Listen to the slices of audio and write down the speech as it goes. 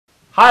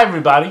Hi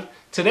everybody!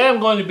 Today I'm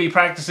going to be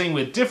practicing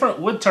with different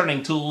wood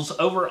turning tools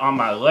over on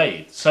my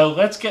lathe. So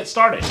let's get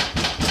started.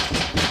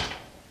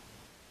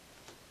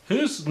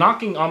 Who's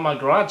knocking on my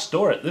garage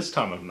door at this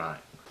time of night?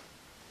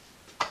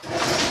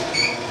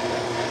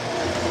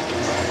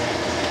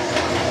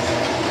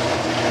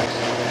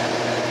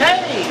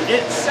 Hey,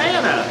 it's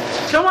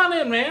Santa! Come on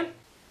in, man!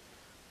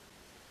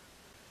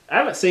 I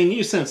haven't seen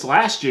you since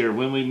last year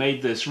when we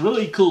made this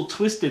really cool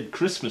twisted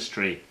Christmas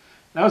tree.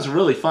 That was a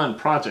really fun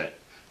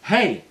project.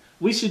 Hey,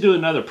 we should do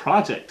another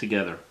project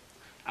together.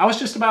 I was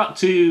just about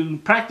to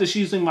practice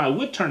using my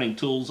wood turning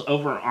tools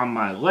over on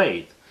my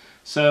lathe.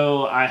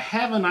 So I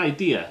have an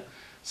idea.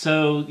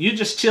 So you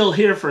just chill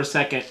here for a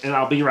second and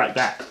I'll be right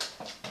back.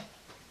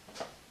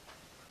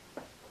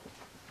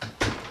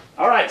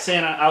 Alright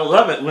Santa, I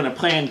love it when a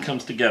plan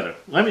comes together.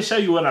 Let me show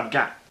you what I've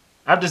got.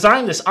 I've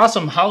designed this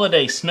awesome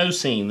holiday snow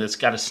scene that's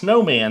got a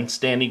snowman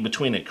standing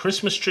between a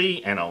Christmas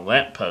tree and a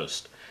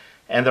lamppost.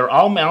 And they're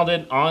all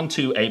mounted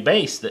onto a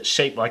base that's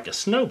shaped like a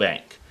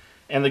snowbank.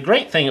 And the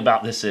great thing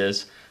about this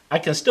is, I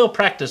can still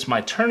practice my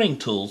turning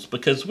tools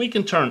because we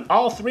can turn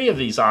all three of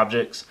these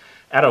objects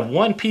out of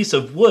one piece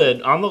of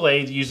wood on the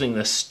lathe using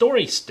the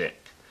story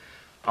stick.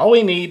 All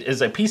we need is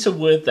a piece of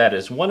wood that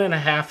is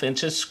 1.5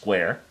 inches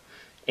square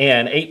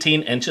and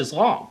 18 inches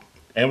long.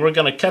 And we're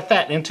going to cut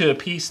that into a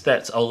piece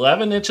that's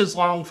 11 inches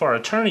long for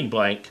a turning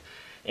blank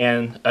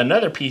and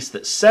another piece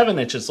that's 7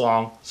 inches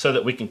long so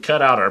that we can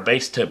cut out our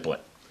base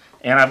template.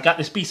 And I've got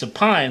this piece of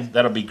pine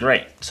that'll be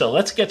great. So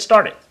let's get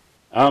started.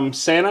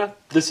 Santa,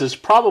 this is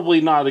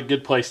probably not a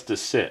good place to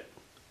sit.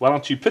 Why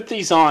don't you put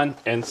these on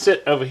and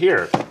sit over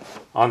here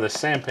on the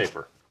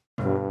sandpaper?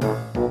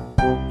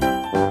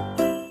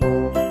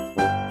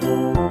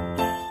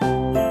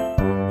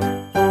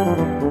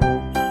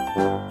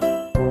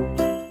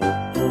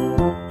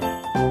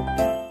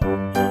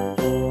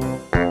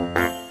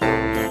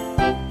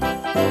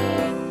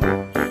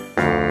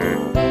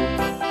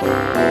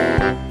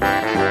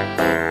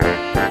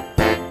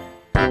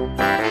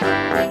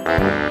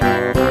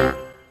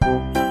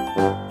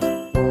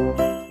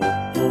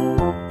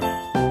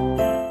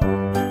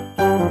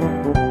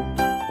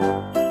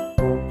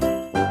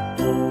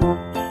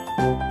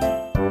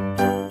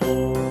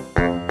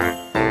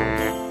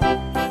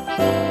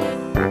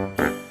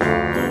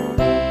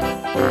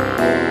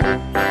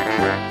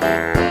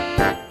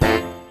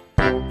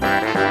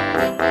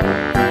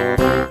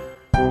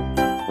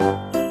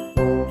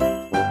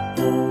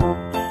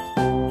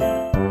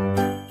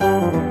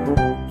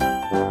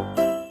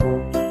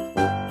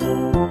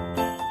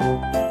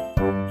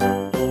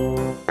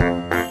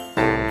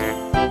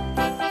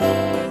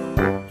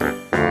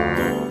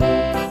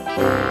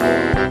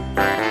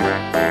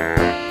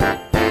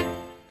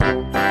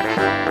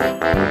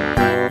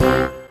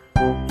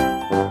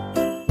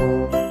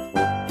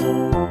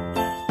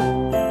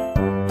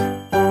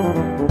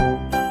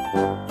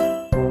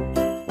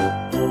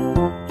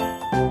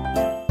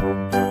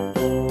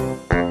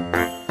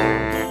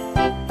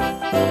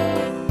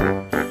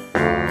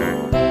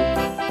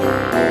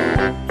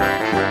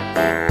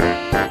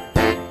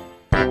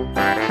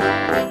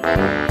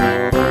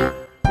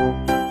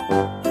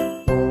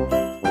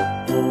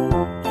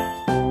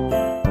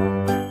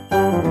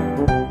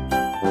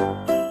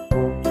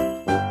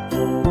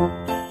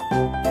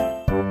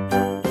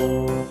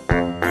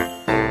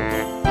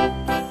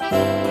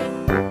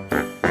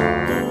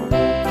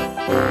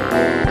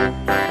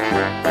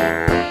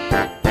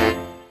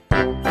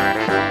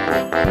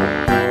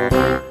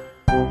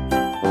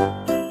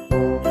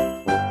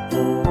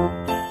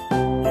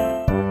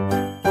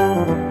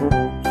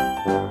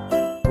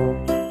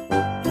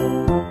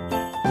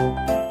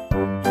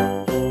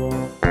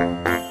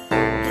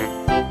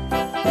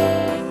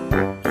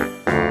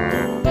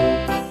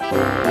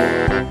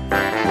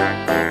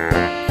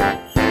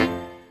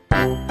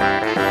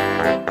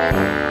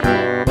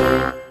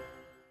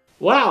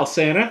 Wow,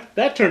 Santa,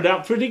 that turned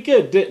out pretty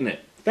good, didn't it?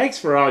 Thanks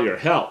for all your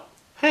help.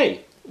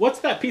 Hey, what's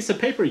that piece of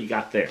paper you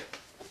got there?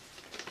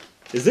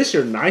 Is this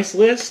your nice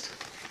list?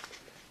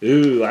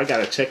 Ooh, I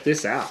gotta check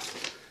this out.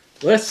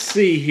 Let's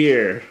see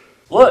here.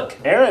 Look,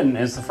 Aaron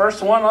is the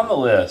first one on the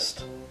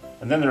list.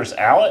 And then there's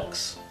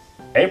Alex,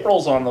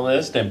 April's on the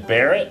list, and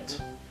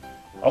Barrett.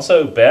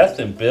 Also Beth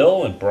and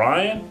Bill and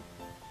Brian.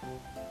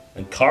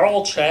 And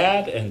Carl,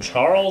 Chad, and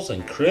Charles,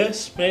 and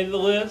Chris made the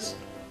list.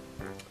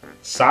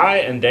 Cy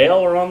and Dale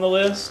are on the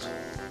list.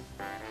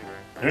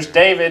 There's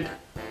David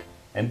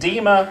and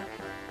Dima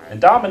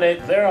and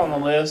Dominic, they're on the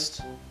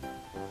list.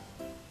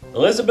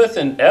 Elizabeth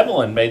and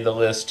Evelyn made the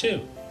list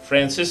too.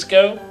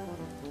 Francisco,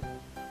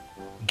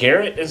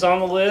 Garrett is on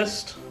the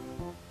list.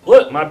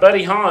 Look, my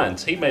buddy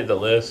Hans, he made the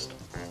list.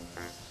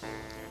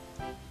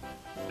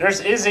 There's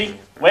Izzy,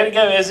 way to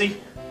go Izzy.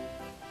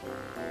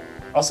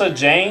 Also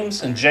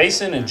James and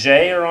Jason and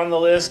Jay are on the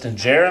list, and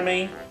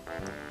Jeremy.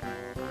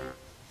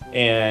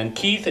 And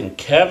Keith and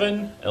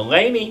Kevin.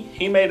 Elaney,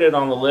 he made it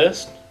on the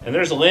list. And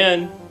there's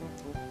Lynn.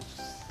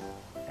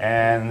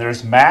 And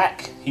there's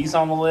Mac, he's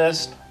on the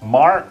list.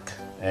 Mark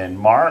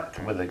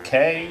with a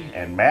K,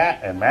 and Matt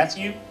and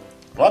Matthew.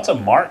 Lots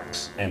of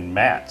marks and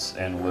mats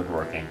and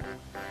woodworking.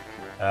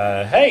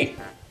 Hey,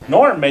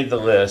 Norm made the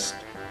list.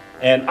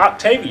 And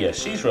Octavia,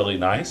 she's really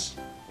nice.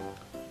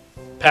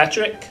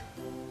 Patrick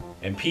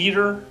and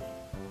Peter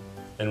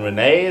and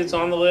Renee is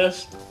on the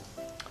list.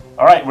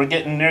 All right, we're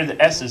getting near the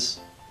S's.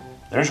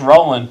 There's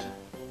Roland.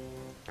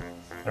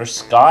 There's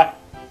Scott,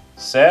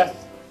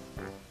 Seth,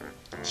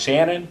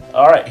 Shannon.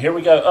 All right, here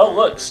we go. Oh,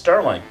 look,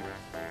 Sterling.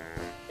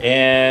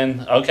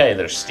 And, okay,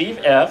 there's Steve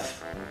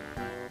F,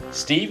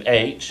 Steve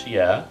H,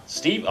 yeah,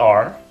 Steve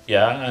R,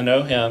 yeah, I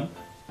know him,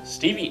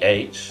 Stevie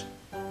H,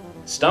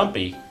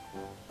 Stumpy.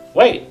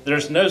 Wait,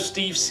 there's no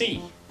Steve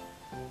C.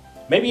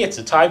 Maybe it's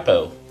a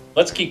typo.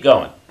 Let's keep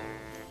going.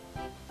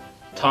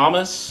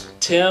 Thomas,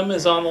 Tim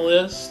is on the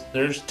list.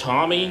 There's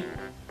Tommy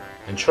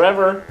and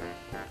Trevor.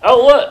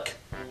 Oh, look,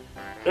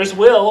 there's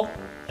Will.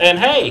 And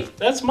hey,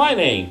 that's my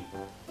name.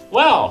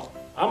 Wow,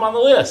 I'm on the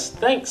list.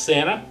 Thanks,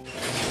 Santa.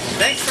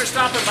 Thanks for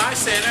stopping by,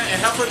 Santa,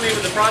 and helping me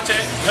with the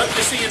project. Hope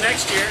to see you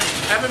next year.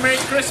 Have a Merry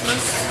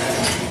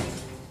Christmas.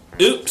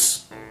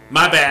 Oops,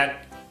 my bad.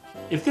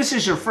 If this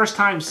is your first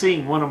time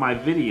seeing one of my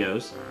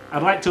videos,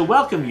 I'd like to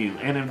welcome you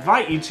and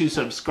invite you to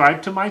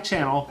subscribe to my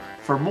channel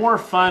for more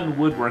fun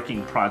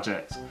woodworking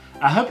projects.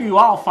 I hope you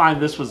all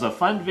find this was a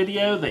fun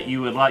video that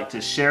you would like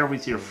to share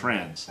with your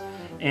friends.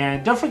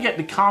 And don't forget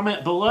to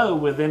comment below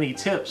with any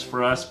tips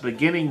for us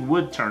beginning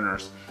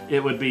woodturners.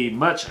 It would be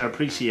much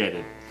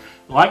appreciated.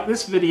 Like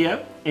this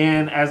video,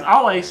 and as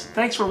always,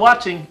 thanks for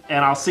watching,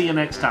 and I'll see you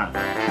next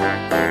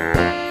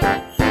time.